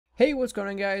Hey, what's going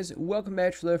on, guys? Welcome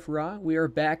back to RealLifeOORA. We are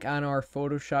back on our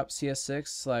Photoshop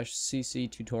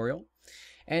CS6/CC tutorial.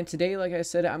 And today, like I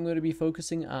said, I'm going to be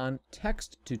focusing on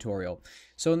text tutorial.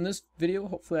 So in this video,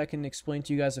 hopefully I can explain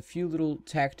to you guys a few little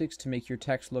tactics to make your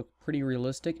text look pretty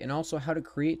realistic and also how to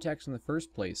create text in the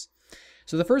first place.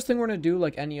 So the first thing we're going to do,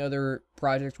 like any other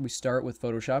project we start with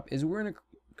Photoshop, is we're going to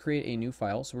create a new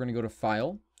file. So we're going to go to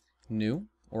File, New,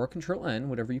 or Control-N,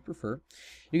 whatever you prefer.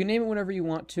 You can name it whatever you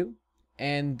want to.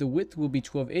 And the width will be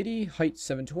 1280, height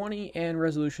 720, and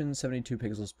resolution 72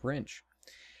 pixels per inch.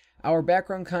 Our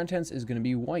background contents is going to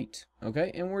be white,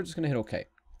 okay? And we're just going to hit OK.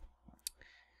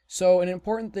 So an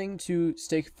important thing to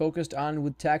stay focused on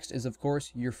with text is, of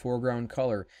course, your foreground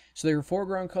color. So your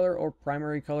foreground color or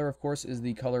primary color, of course, is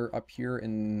the color up here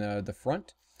in the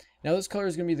front. Now this color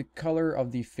is going to be the color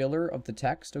of the filler of the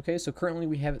text, okay? So currently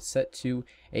we have it set to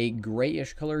a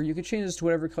grayish color. You can change this to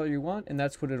whatever color you want, and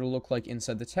that's what it'll look like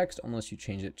inside the text unless you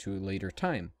change it to a later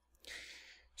time.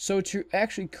 So to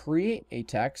actually create a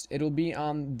text, it'll be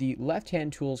on the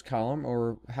left-hand tools column,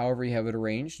 or however you have it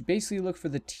arranged. Basically look for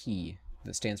the T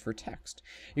that stands for text.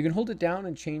 You can hold it down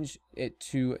and change it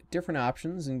to different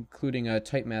options, including a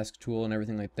type mask tool and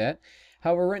everything like that.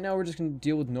 However, right now we're just going to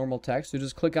deal with normal text, so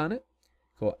just click on it.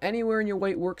 Go anywhere in your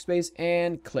white workspace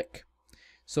and click.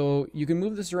 So you can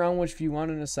move this around if you want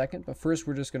in a second, but first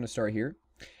we're just going to start here.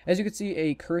 As you can see,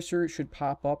 a cursor should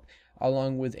pop up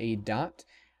along with a dot,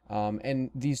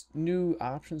 and these new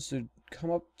options should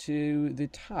come up to the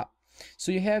top.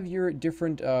 So you have your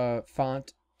different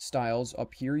font styles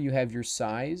up here. You have your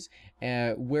size,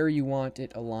 where you want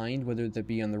it aligned, whether that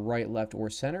be on the right, left,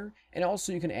 or center, and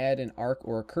also you can add an arc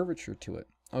or a curvature to it.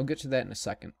 I'll get to that in a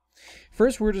second.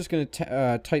 First, we're just going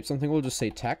to type something. We'll just say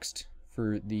text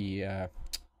for the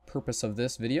purpose of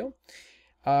this video.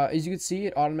 As you can see,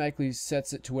 it automatically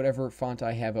sets it to whatever font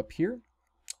I have up here.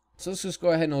 So let's just go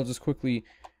ahead and I'll just quickly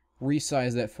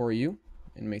resize that for you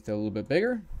and make that a little bit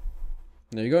bigger.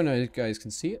 There you go. Now you guys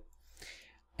can see it.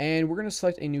 And we're going to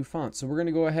select a new font. So we're going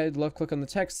to go ahead, left click on the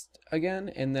text again,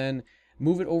 and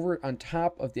move it over on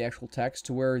top of the actual text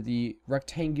to where the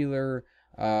rectangular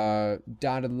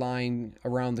dotted line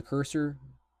around the cursor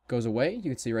goes away.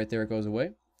 You can see right there it goes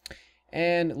away.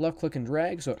 And left click and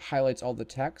drag so it highlights all the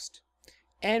text.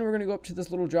 And we're going to go up to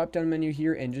this little drop down menu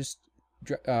here and just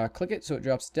click it so it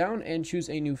drops down and choose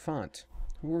a new font.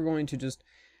 We're going to just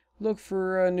look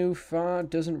for a new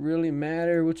font. Doesn't really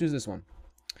matter. We'll choose this one.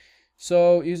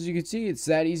 So as you can see, it's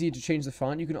that easy to change the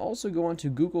font. You can also go onto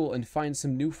Google and find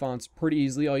some new fonts pretty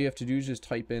easily. All you have to do is just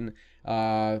type in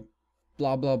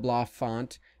blah blah blah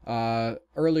font.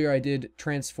 Earlier I did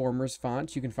Transformers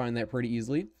font. You can find that pretty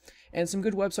easily. And some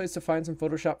good websites to find some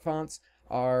Photoshop fonts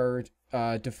are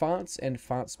DaFonts and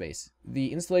FontSpace.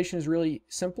 The installation is really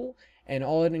simple, and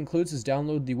all it includes is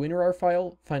download the WinRAR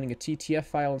file, finding a TTF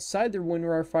file inside the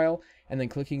WinRAR file, and then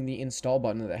clicking the install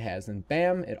button that it has, and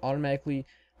bam, it automatically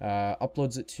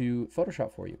uploads it to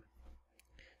Photoshop for you.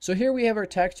 So here we have our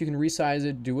text. You can resize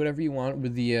it, do whatever you want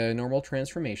with the normal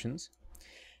transformations.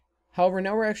 However,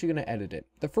 now we're actually going to edit it.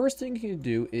 The first thing you can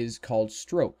do is called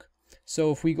stroke.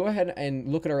 So if we go ahead and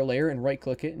look at our layer and right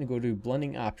click it and go to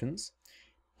blending options,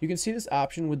 you can see this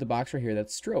option with the box right here,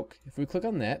 that's stroke. If we click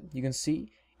on that, you can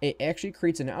see it actually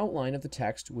creates an outline of the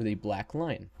text with a black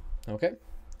line. Okay?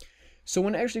 So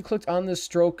when I actually clicked on this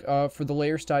stroke for the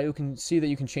layer style, you can see that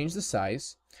you can change the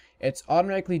size. It's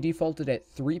automatically defaulted at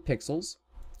 3 pixels.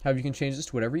 However, you can change this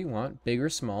to whatever you want, big or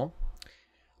small.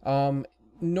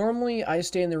 Normally, I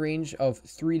stay in the range of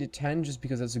 3 to 10 just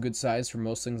because that's a good size for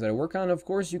most things that I work on. Of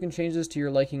course, you can change this to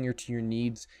your liking or to your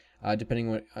needs,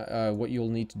 depending on what you'll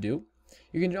need to do.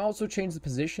 You can also change the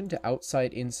position to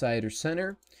outside, inside, or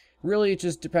center. Really, it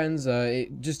just depends.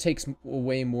 It just takes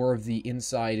away more of the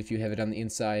inside if you have it on the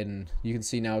inside, and you can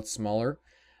see now it's smaller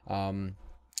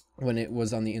when it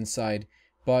was on the inside.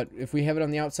 But if we have it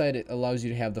on the outside, it allows you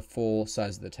to have the full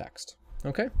size of the text.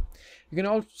 Okay? You can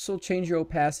also change your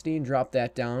opacity and drop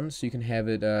that down so you can have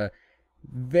it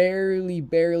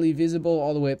barely visible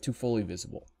all the way up to fully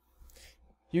visible.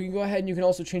 You can go ahead and you can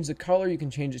also change the color. You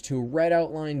can change it to a red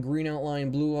outline, green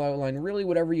outline, blue outline, really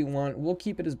whatever you want. We'll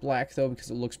keep it as black though because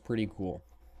it looks pretty cool.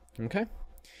 Okay?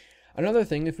 Another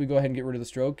thing, if we go ahead and get rid of the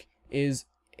stroke, is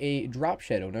a drop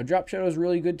shadow. Now drop shadow is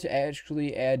really good to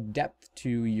actually add depth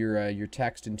to your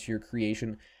text and to your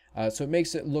creation. So it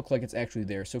makes it look like it's actually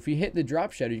there. So if you hit the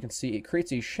drop shadow, you can see it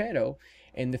creates a shadow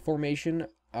in the formation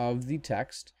of the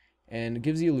text and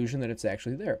gives the illusion that it's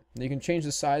actually there. You can change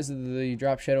the size of the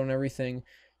drop shadow and everything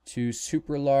to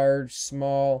super large,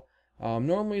 small.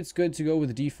 Normally it's good to go with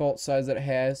the default size that it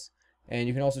has, And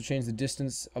you can also change the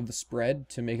distance of the spread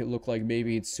to make it look like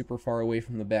maybe it's super far away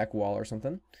from the back wall or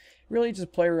something. Really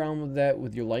just play around with that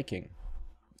with your liking.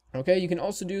 Okay, you can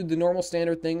also do the normal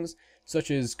standard things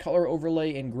such as color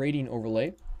overlay and grading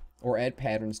overlay, or add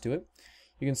patterns to it.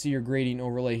 You can see your grading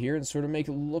overlay here and sort of make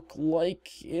it look like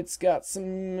it's got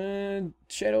some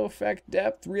shadow effect,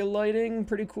 depth, real lighting.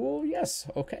 Pretty cool. Yes.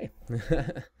 Okay.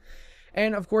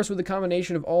 And of course, with the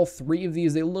combination of all three of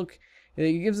these, it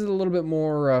gives it a little bit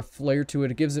more flair to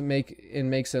it. It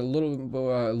makes it a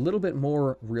little bit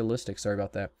more realistic. Sorry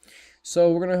about that.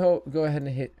 So we're gonna go ahead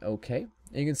and hit OK.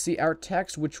 And you can see our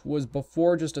text, which was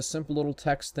before just a simple little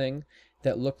text thing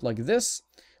that looked like this,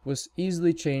 was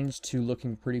easily changed to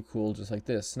looking pretty cool, just like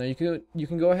this. Now you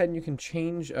can go ahead and you can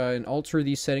change and alter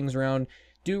these settings around,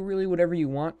 do really whatever you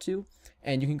want to,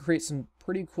 and you can create some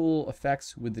pretty cool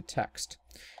effects with the text.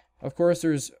 Of course,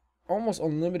 there's almost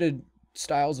unlimited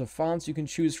styles of fonts you can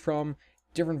choose from,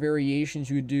 different variations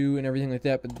you do and everything like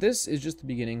that, but this is just the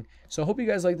beginning. So I hope you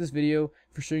guys like this video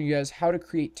for showing you guys how to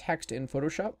create text in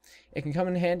Photoshop. It can come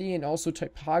in handy, and also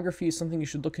typography is something you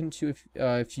should look into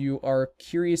if you are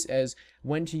curious as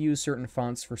when to use certain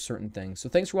fonts for certain things. So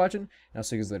thanks for watching, and I'll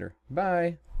see you guys later.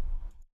 Bye!